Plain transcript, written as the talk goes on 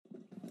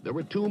there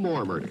were 2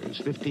 more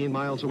murders 15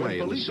 miles away.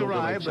 When police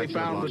arrived, they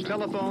found the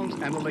telephones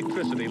and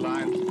electricity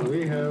lines.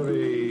 We have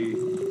a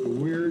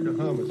weird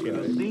homicide. In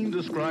a scene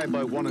described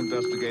by one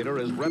investigator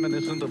as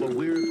reminiscent of a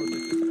weird...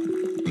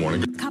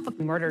 Morning. Cup of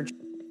murder.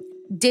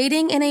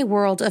 Dating in a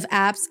world of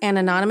apps and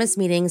anonymous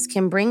meetings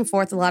can bring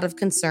forth a lot of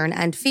concern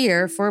and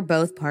fear for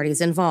both parties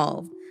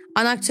involved.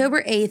 On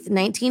October 8th,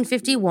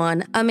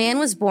 1951, a man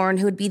was born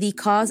who would be the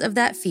cause of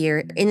that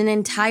fear in an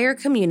entire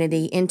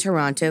community in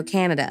Toronto,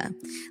 Canada,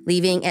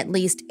 leaving at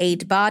least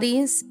 8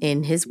 bodies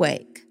in his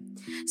wake.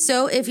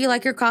 So if you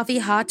like your coffee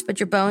hot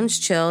but your bones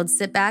chilled,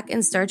 sit back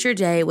and start your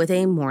day with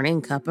a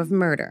morning cup of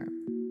murder.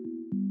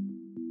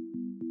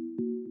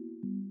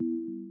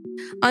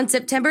 On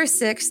September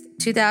 6,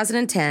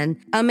 2010,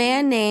 a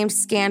man named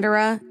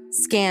Skanda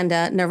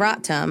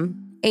Narattam,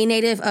 a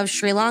native of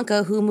Sri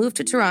Lanka who moved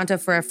to Toronto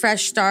for a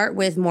fresh start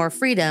with more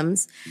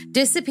freedoms,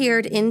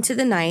 disappeared into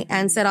the night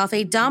and set off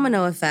a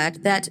domino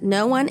effect that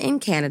no one in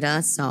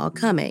Canada saw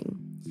coming.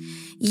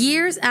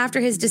 Years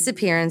after his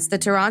disappearance, the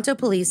Toronto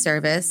Police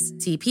Service,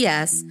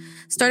 TPS,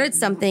 started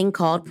something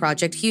called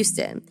Project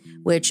Houston,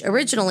 which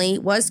originally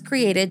was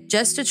created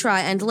just to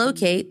try and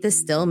locate the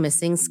still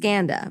missing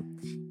Skanda.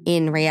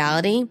 In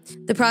reality,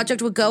 the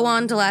project would go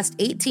on to last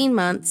 18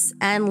 months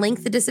and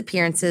link the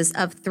disappearances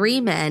of 3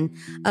 men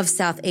of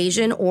South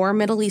Asian or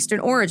Middle Eastern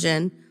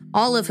origin,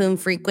 all of whom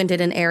frequented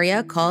an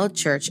area called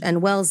Church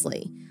and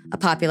Wellesley, a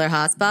popular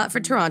hotspot for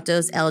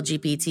Toronto's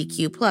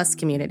LGBTQ+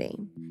 community.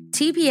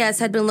 TPS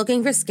had been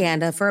looking for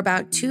Skanda for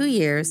about 2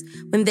 years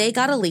when they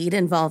got a lead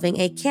involving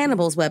a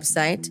cannibals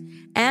website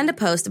and a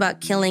post about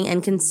killing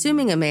and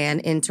consuming a man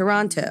in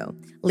Toronto,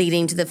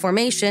 leading to the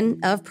formation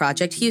of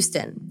Project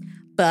Houston.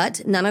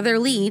 But none of their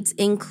leads,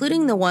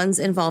 including the ones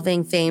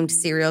involving famed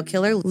serial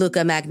killer Luca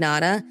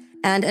Magnotta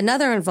and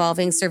another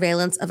involving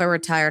surveillance of a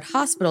retired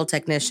hospital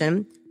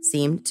technician,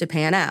 seemed to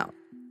pan out.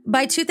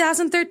 By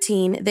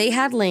 2013, they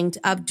had linked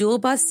Abdul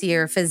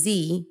Basir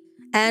Fazee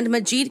and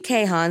Majid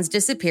Kayhan's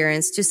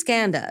disappearance to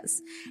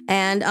Skanda's,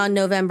 and on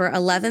November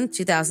 11,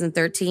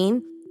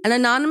 2013, an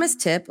anonymous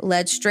tip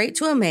led straight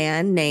to a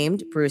man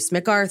named Bruce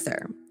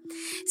MacArthur.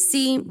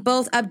 See,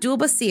 both Abdul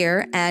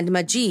Basir and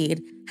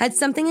Majid had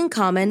something in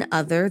common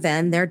other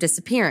than their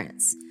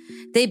disappearance.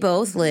 They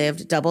both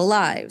lived double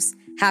lives,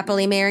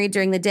 happily married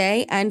during the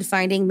day and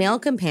finding male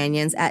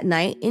companions at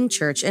night in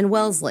Church and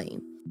Wellesley.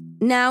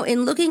 Now,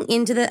 in looking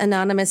into the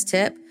anonymous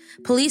tip,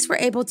 police were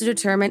able to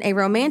determine a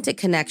romantic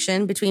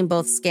connection between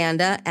both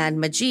Skanda and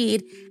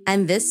Majid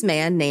and this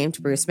man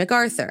named Bruce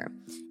MacArthur.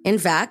 In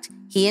fact,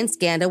 he and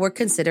Skanda were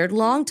considered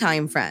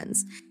longtime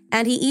friends,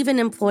 and he even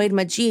employed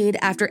Majid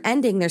after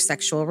ending their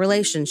sexual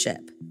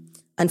relationship.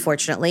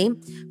 Unfortunately,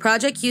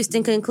 Project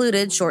Houston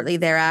concluded shortly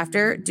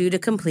thereafter due to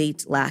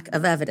complete lack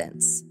of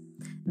evidence.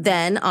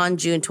 Then, on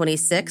June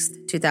 26,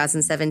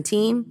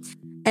 2017,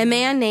 a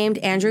man named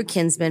Andrew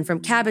Kinsman from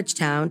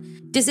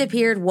Cabbagetown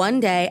disappeared one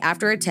day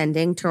after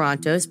attending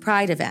Toronto's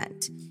Pride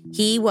event.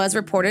 He was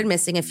reported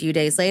missing a few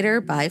days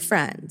later by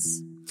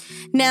friends.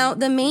 Now,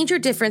 the major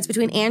difference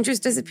between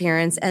Andrew's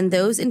disappearance and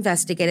those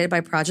investigated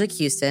by Project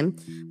Houston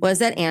was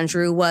that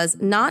Andrew was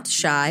not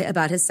shy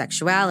about his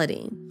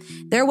sexuality.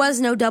 There was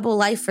no double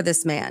life for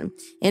this man.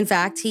 In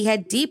fact, he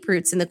had deep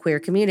roots in the queer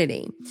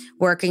community,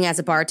 working as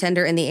a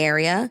bartender in the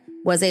area,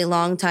 was a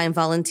longtime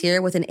volunteer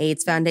with an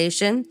AIDS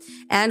foundation,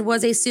 and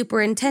was a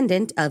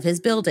superintendent of his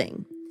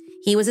building.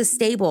 He was a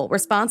stable,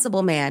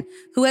 responsible man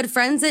who had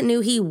friends that knew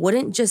he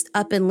wouldn't just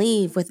up and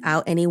leave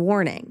without any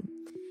warning.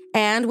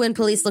 And when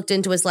police looked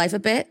into his life a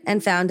bit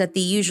and found that the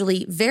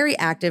usually very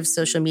active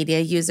social media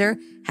user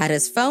had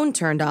his phone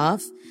turned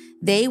off,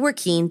 they were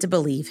keen to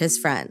believe his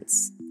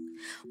friends.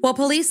 While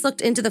police looked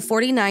into the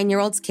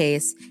 49-year-old's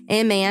case,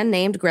 a man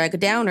named Greg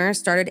Downer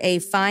started a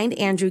Find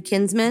Andrew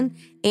Kinsman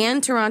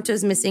and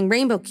Toronto's Missing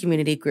Rainbow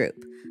community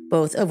group,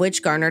 both of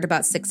which garnered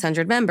about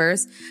 600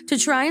 members, to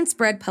try and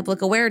spread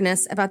public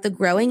awareness about the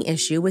growing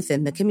issue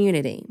within the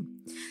community.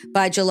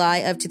 By July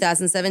of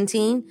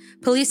 2017,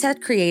 police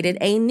had created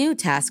a new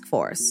task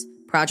force,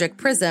 Project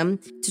Prism,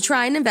 to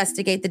try and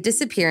investigate the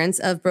disappearance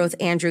of both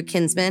Andrew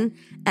Kinsman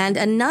and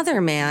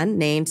another man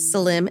named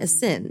Salim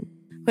Asin,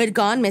 who had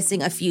gone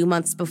missing a few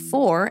months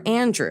before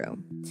Andrew.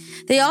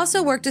 They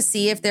also worked to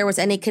see if there was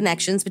any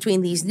connections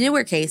between these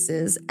newer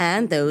cases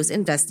and those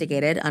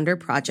investigated under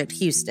Project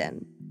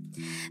Houston.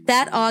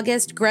 That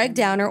August, Greg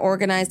Downer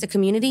organized a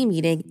community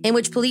meeting in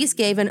which police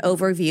gave an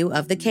overview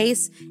of the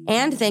case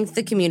and thanked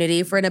the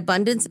community for an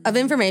abundance of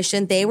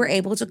information they were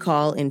able to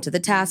call into the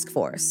task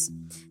force.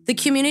 The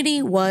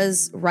community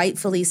was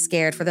rightfully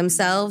scared for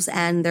themselves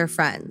and their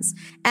friends,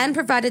 and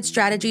provided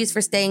strategies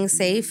for staying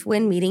safe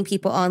when meeting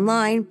people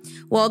online,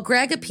 while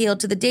Greg appealed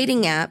to the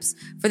dating apps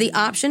for the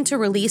option to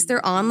release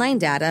their online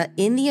data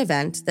in the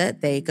event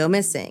that they go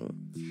missing.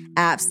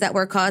 Apps that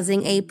were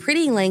causing a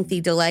pretty lengthy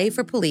delay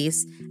for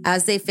police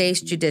as they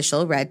faced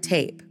judicial red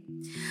tape.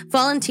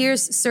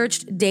 Volunteers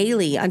searched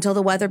daily until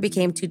the weather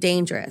became too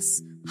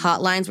dangerous.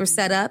 Hotlines were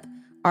set up,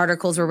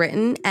 articles were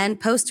written, and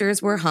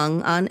posters were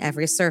hung on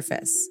every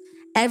surface.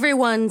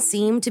 Everyone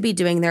seemed to be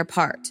doing their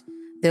part,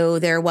 though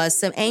there was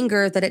some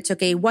anger that it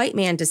took a white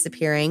man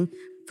disappearing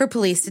for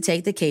police to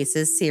take the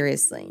cases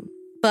seriously.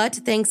 But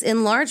thanks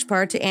in large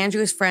part to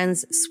Andrew's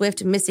friend's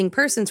swift missing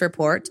persons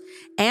report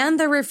and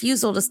their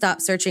refusal to stop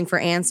searching for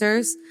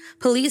answers,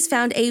 police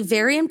found a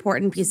very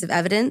important piece of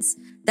evidence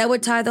that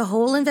would tie the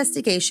whole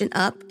investigation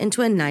up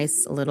into a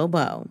nice little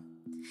bow.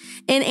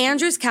 In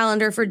Andrew's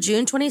calendar for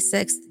June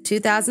 26,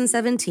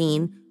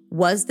 2017,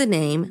 was the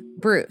name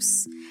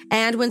Bruce.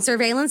 And when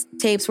surveillance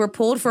tapes were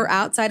pulled for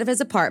outside of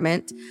his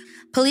apartment,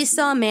 police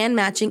saw a man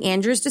matching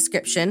Andrew's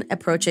description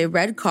approach a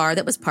red car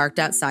that was parked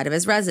outside of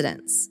his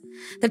residence.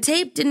 The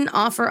tape didn't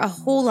offer a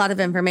whole lot of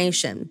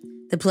information.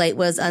 The plate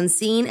was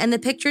unseen and the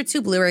picture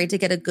too blurry to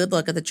get a good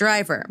look at the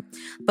driver.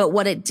 But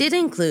what it did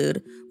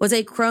include was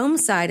a chrome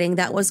siding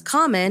that was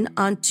common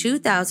on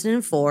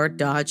 2004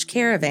 Dodge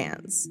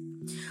Caravans.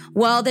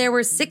 While there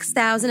were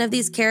 6,000 of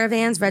these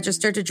Caravans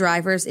registered to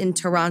drivers in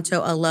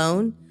Toronto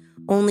alone,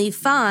 only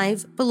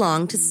 5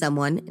 belonged to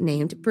someone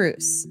named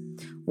Bruce,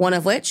 one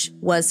of which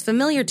was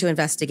familiar to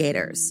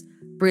investigators,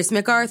 Bruce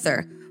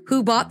McArthur,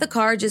 who bought the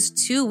car just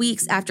 2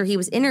 weeks after he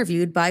was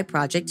interviewed by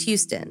Project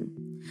Houston.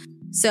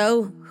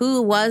 So,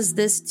 who was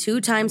this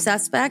two-time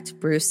suspect,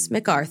 Bruce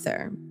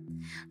McArthur?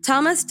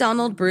 Thomas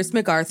Donald Bruce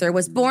McArthur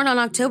was born on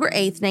October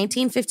 8,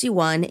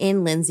 1951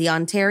 in Lindsay,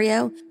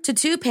 Ontario, to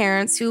two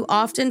parents who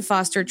often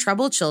fostered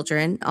troubled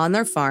children on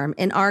their farm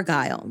in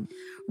Argyll.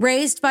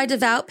 Raised by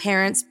devout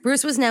parents,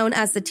 Bruce was known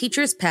as the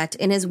teacher's pet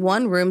in his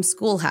one-room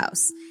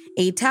schoolhouse,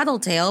 a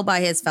tattletale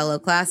by his fellow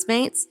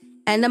classmates,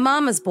 and a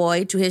mama's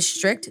boy to his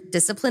strict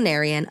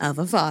disciplinarian of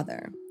a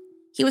father.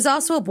 He was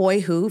also a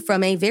boy who,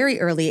 from a very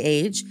early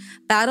age,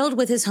 battled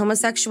with his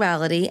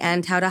homosexuality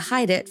and how to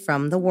hide it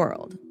from the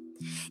world.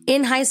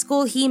 In high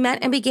school, he met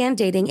and began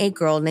dating a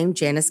girl named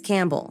Janice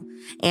Campbell,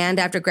 and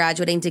after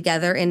graduating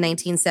together in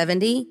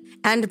 1970,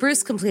 and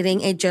Bruce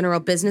completing a general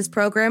business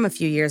program a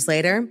few years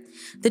later,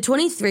 the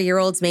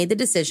 23-year-olds made the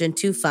decision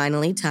to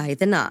finally tie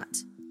the knot.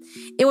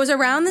 It was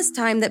around this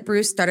time that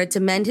Bruce started to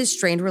mend his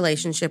strained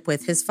relationship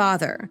with his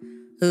father,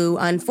 who,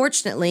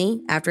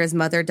 unfortunately, after his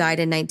mother died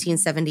in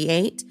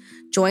 1978,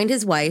 joined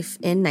his wife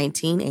in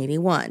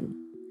 1981.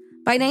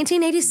 By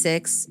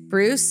 1986,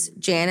 Bruce,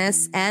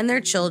 Janice, and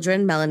their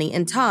children, Melanie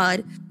and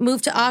Todd,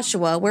 moved to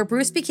Oshawa, where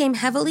Bruce became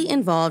heavily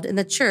involved in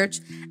the church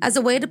as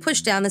a way to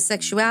push down the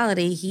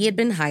sexuality he had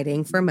been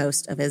hiding for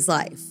most of his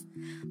life.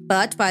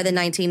 But by the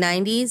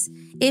 1990s,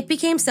 it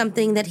became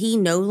something that he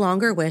no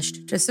longer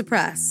wished to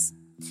suppress.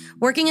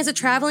 Working as a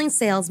traveling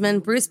salesman,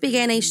 Bruce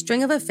began a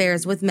string of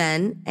affairs with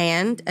men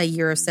and, a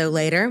year or so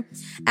later,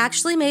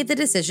 actually made the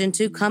decision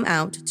to come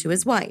out to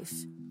his wife.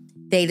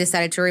 They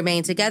decided to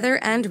remain together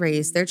and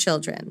raise their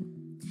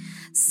children.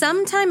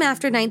 Sometime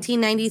after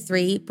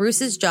 1993,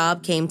 Bruce's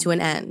job came to an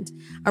end,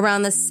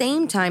 around the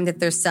same time that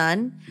their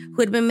son,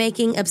 who had been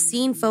making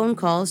obscene phone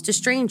calls to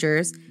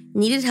strangers,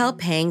 needed help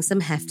paying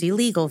some hefty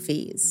legal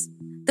fees.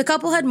 The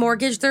couple had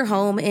mortgaged their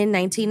home in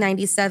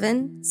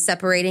 1997,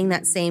 separating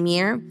that same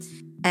year,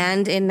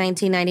 and in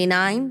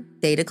 1999,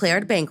 they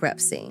declared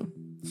bankruptcy.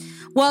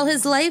 While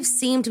his life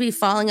seemed to be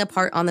falling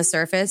apart on the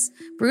surface,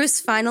 Bruce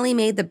finally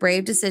made the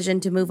brave decision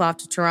to move off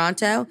to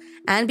Toronto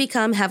and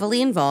become heavily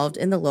involved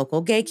in the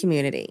local gay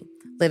community,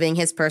 living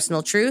his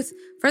personal truth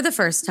for the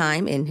first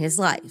time in his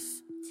life.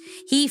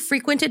 He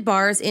frequented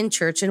bars in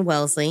Church and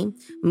Wellesley,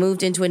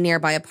 moved into a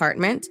nearby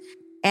apartment,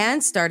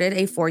 and started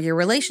a 4-year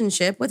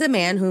relationship with a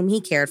man whom he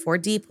cared for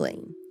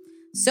deeply.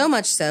 So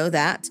much so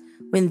that,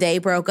 when they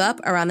broke up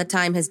around the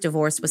time his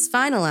divorce was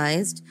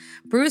finalized,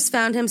 Bruce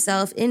found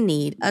himself in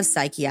need of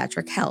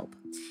psychiatric help.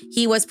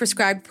 He was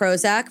prescribed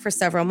Prozac for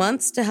several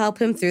months to help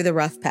him through the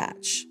rough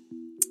patch.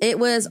 It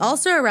was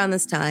also around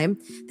this time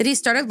that he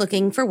started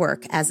looking for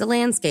work as a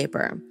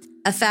landscaper,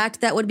 a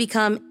fact that would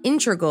become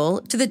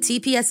integral to the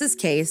TPS's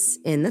case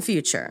in the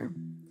future.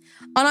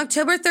 On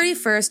October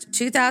 31st,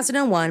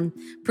 2001,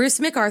 Bruce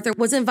McArthur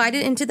was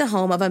invited into the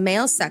home of a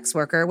male sex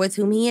worker with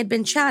whom he had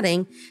been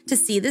chatting to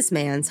see this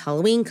man's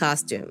Halloween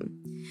costume.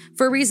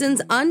 For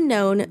reasons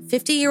unknown,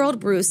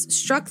 50-year-old Bruce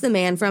struck the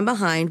man from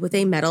behind with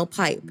a metal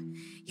pipe,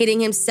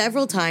 hitting him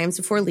several times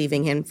before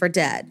leaving him for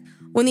dead.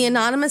 When the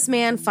anonymous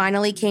man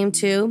finally came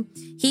to,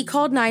 he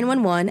called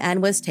 911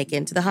 and was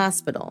taken to the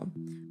hospital.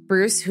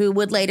 Bruce, who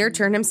would later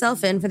turn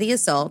himself in for the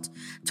assault,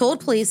 told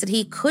police that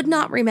he could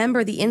not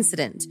remember the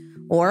incident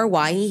or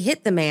why he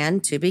hit the man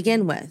to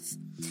begin with.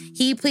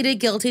 He pleaded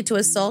guilty to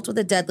assault with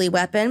a deadly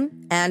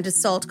weapon and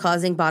assault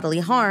causing bodily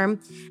harm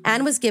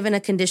and was given a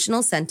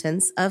conditional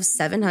sentence of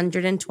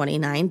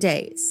 729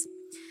 days.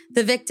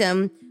 The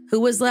victim, who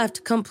was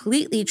left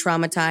completely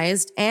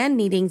traumatized and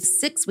needing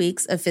 6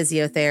 weeks of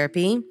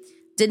physiotherapy,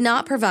 did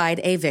not provide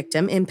a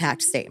victim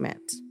impact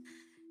statement.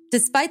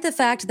 Despite the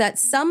fact that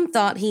some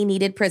thought he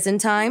needed prison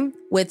time,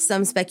 with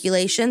some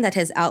speculation that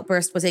his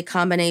outburst was a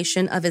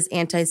combination of his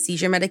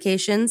anti-seizure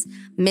medications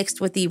mixed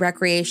with the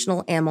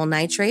recreational amyl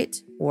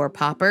nitrate, or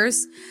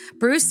poppers,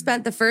 Bruce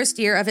spent the first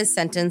year of his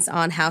sentence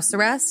on house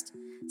arrest,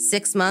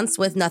 6 months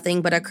with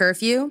nothing but a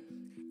curfew,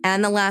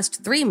 and the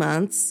last 3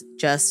 months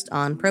just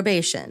on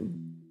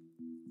probation.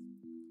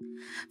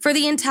 For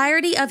the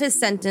entirety of his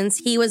sentence,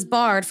 he was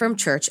barred from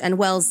Church and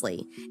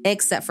Wellesley,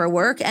 except for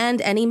work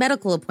and any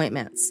medical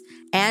appointments,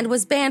 and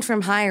was banned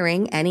from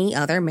hiring any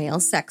other male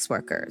sex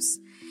workers.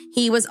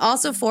 He was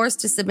also forced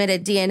to submit a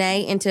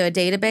DNA into a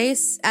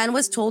database and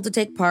was told to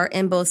take part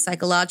in both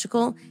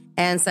psychological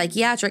and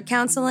psychiatric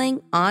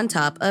counseling on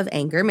top of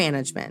anger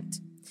management.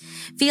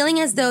 Feeling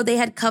as though they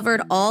had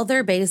covered all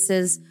their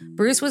bases,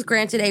 Bruce was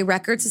granted a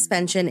record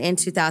suspension in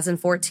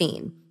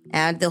 2014,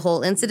 and the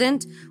whole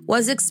incident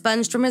was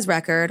expunged from his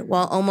record,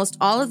 while almost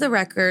all of the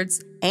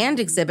records and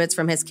exhibits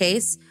from his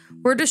case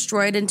were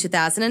destroyed in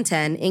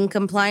 2010 in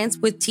compliance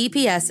with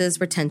TPS's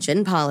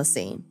retention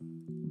policy.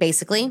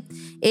 Basically,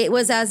 it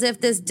was as if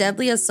this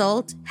deadly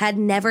assault had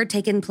never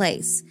taken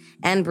place,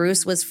 and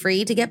Bruce was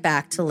free to get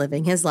back to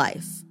living his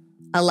life.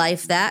 A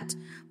life that,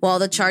 while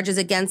the charges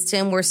against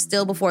him were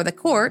still before the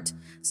court,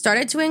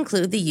 started to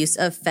include the use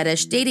of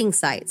fetish dating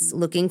sites,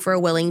 looking for a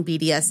willing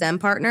BDSM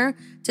partner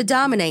to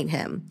dominate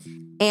him.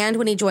 And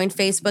when he joined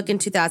Facebook in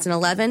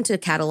 2011 to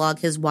catalog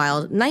his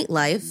wild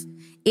nightlife,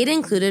 it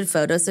included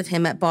photos of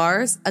him at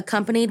bars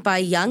accompanied by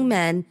young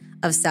men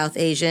of South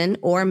Asian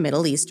or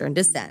Middle Eastern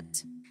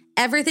descent.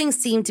 Everything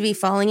seemed to be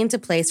falling into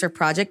place for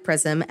Project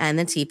Prism and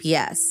the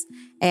TPS.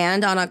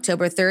 And on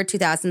October 3,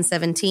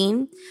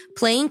 2017,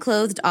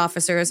 plainclothed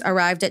officers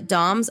arrived at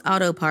Dom's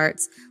Auto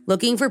Parts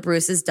looking for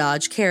Bruce's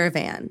Dodge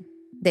Caravan.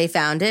 They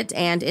found it,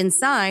 and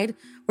inside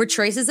were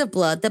traces of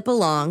blood that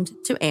belonged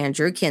to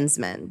Andrew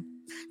Kinsman.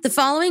 The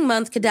following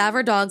month,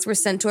 cadaver dogs were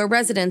sent to a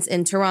residence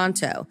in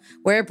Toronto,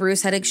 where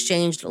Bruce had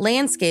exchanged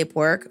landscape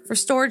work for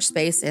storage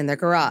space in their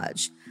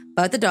garage.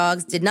 But the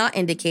dogs did not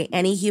indicate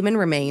any human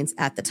remains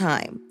at the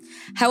time.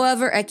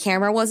 However, a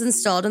camera was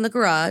installed in the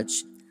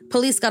garage.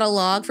 Police got a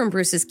log from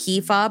Bruce's key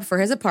fob for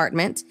his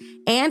apartment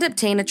and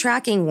obtained a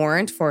tracking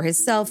warrant for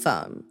his cell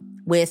phone.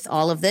 With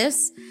all of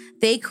this,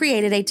 they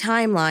created a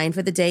timeline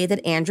for the day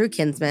that Andrew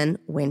Kinsman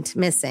went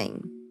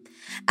missing.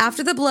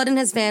 After the blood in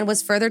his van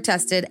was further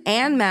tested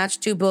and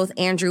matched to both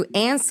Andrew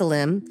and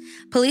Salim,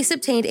 police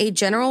obtained a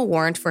general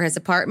warrant for his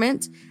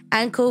apartment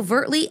and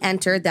covertly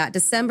entered that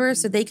December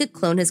so they could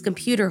clone his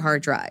computer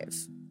hard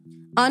drive.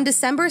 On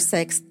December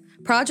 6th,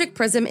 Project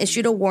Prism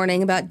issued a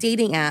warning about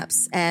dating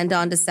apps, and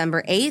on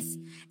December 8th,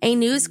 a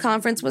news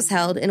conference was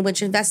held in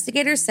which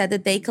investigators said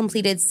that they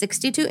completed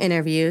 62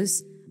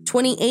 interviews,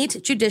 28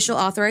 judicial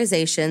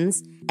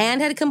authorizations,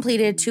 and had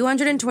completed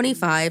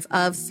 225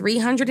 of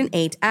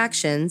 308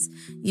 actions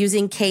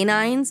using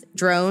canines,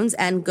 drones,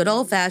 and good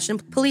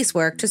old-fashioned police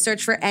work to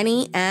search for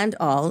any and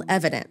all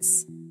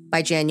evidence.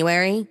 By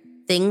January,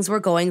 things were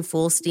going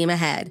full steam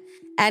ahead,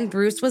 and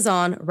Bruce was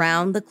on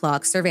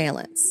round-the-clock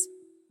surveillance.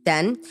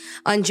 Then,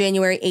 on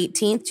January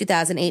 18,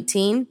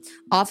 2018,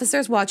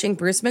 officers watching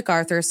Bruce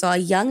McArthur saw a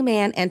young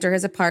man enter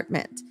his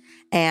apartment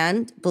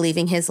and,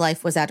 believing his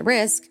life was at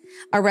risk,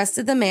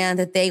 arrested the man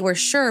that they were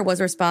sure was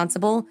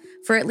responsible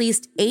for at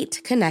least 8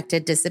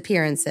 connected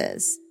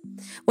disappearances.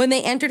 When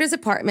they entered his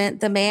apartment,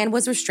 the man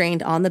was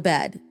restrained on the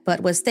bed,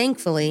 but was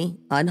thankfully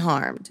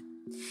unharmed.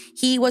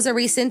 He was a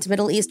recent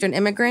Middle Eastern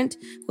immigrant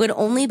who had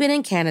only been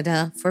in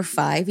Canada for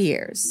 5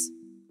 years.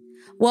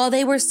 While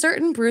they were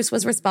certain Bruce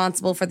was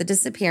responsible for the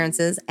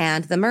disappearances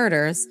and the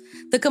murders,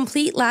 the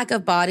complete lack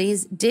of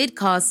bodies did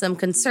cause some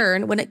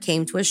concern when it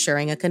came to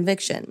assuring a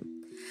conviction.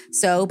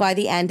 So, by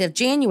the end of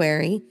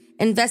January,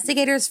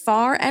 investigators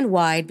far and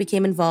wide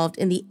became involved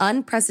in the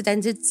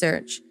unprecedented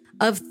search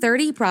of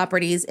 30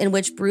 properties in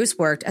which Bruce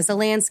worked as a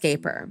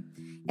landscaper.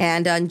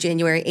 And on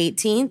January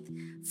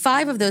 18th,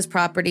 5 of those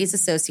properties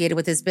associated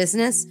with his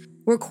business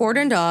were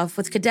cordoned off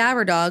with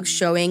cadaver dogs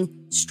showing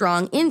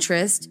strong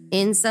interest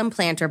in some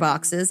planter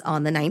boxes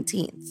on the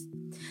 19th.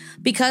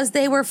 Because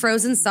they were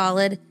frozen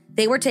solid,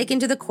 they were taken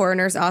to the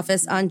coroner's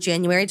office on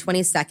January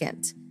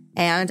 22nd.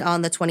 And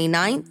on the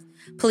 29th,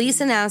 police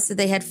announced that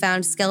they had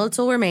found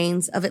skeletal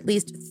remains of at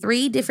least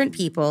 3 different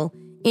people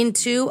in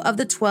 2 of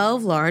the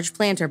 12 large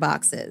planter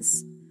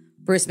boxes.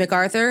 Bruce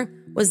McArthur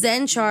was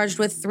then charged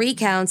with 3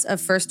 counts of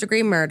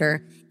first-degree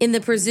murder in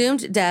the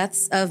presumed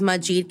deaths of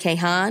Majid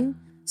Kayhan,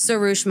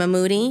 Sarush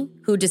Mahmoudi,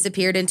 who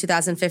disappeared in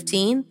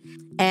 2015,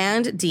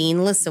 and Dean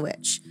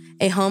Lisowich,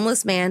 a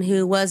homeless man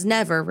who was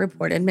never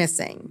reported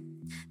missing.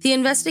 The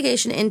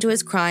investigation into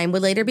his crime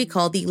would later be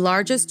called the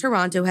largest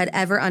Toronto had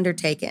ever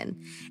undertaken,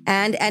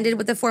 and ended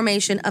with the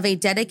formation of a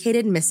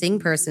dedicated missing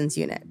persons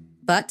unit.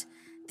 But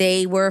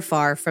they were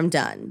far from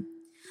done.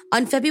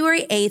 On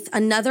February 8th,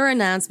 another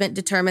announcement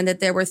determined that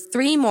there were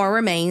 3 more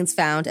remains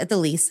found at the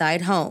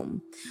Leaside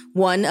home,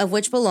 one of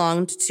which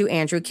belonged to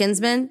Andrew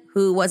Kinsman,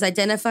 who was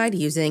identified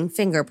using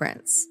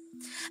fingerprints.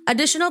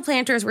 Additional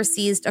planters were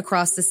seized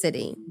across the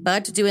city,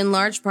 but due in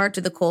large part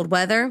to the cold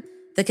weather,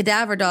 the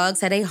cadaver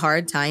dogs had a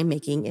hard time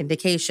making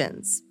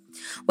indications.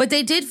 What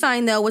they did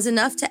find, though, was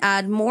enough to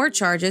add more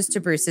charges to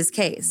Bruce's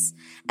case,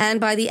 and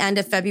by the end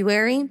of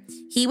February,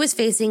 he was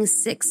facing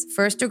 6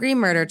 first-degree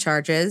murder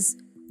charges,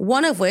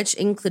 one of which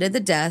included the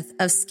death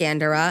of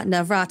Skandara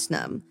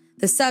Navratnam,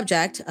 the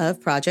subject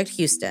of Project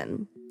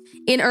Houston.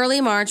 In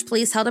early March,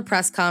 police held a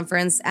press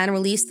conference and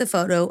released the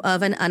photo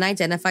of an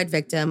unidentified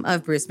victim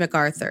of Bruce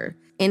McArthur,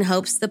 in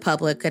hopes the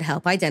public could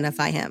help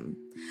identify him.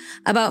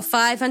 About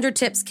 500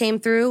 tips came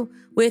through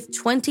with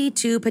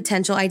 22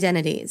 potential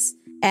identities.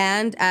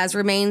 And as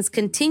remains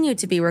continued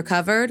to be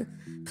recovered,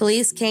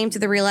 police came to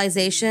the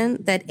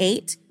realization that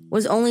 8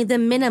 was only the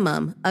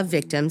minimum of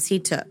victims he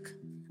took.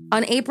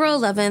 On April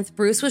 11th,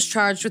 Bruce was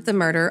charged with the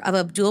murder of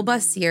Abdul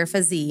Basir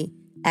Fazee,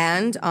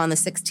 and on the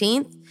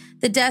 16th,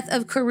 the death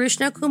of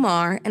Karushna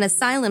Kumar, an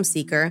asylum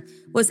seeker,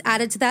 was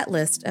added to that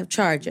list of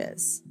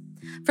charges.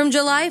 From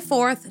July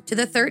 4th to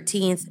the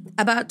 13th,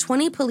 about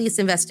 20 police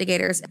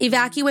investigators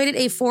evacuated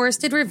a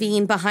forested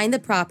ravine behind the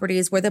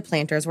properties where the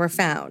planters were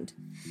found.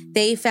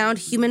 They found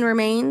human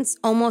remains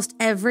almost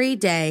every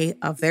day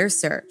of their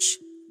search.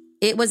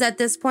 It was at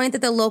this point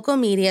that the local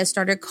media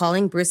started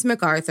calling Bruce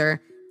McArthur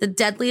the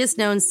deadliest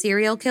known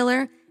serial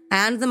killer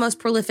and the most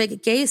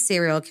prolific gay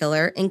serial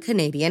killer in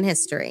Canadian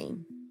history.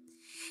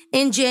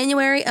 In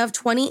January of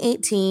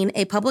 2018,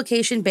 a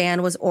publication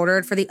ban was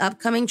ordered for the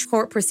upcoming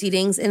court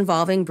proceedings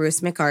involving Bruce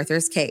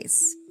McArthur's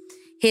case.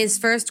 His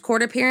first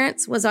court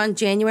appearance was on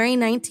January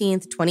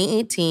 19th,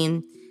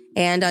 2018,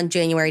 and on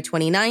January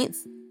 29th,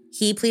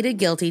 he pleaded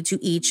guilty to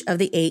each of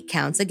the 8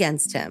 counts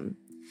against him,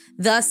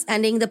 thus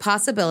ending the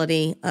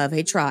possibility of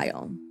a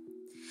trial.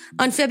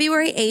 On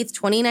February 8th,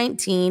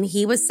 2019,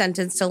 he was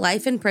sentenced to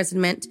life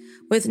imprisonment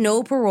with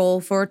no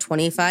parole for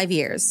 25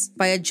 years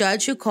by a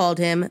judge who called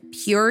him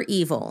pure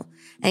evil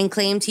and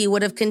claimed he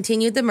would have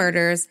continued the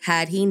murders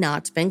had he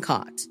not been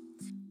caught.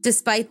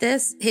 Despite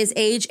this, his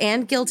age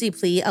and guilty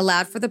plea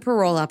allowed for the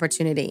parole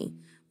opportunity,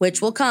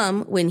 which will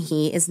come when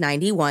he is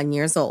 91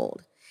 years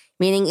old,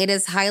 meaning it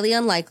is highly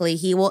unlikely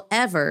he will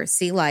ever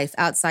see life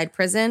outside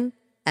prison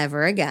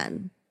ever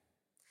again.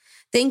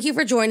 Thank you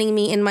for joining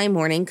me in my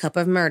morning cup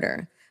of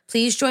murder.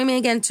 Please join me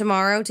again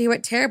tomorrow to hear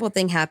what terrible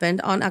thing happened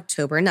on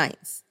October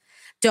 9th.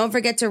 Don't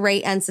forget to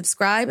rate and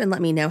subscribe and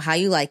let me know how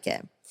you like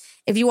it.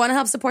 If you want to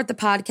help support the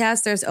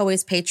podcast, there's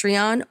always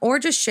Patreon or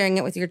just sharing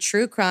it with your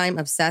true crime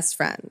obsessed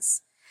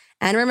friends.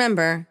 And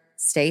remember,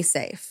 stay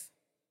safe.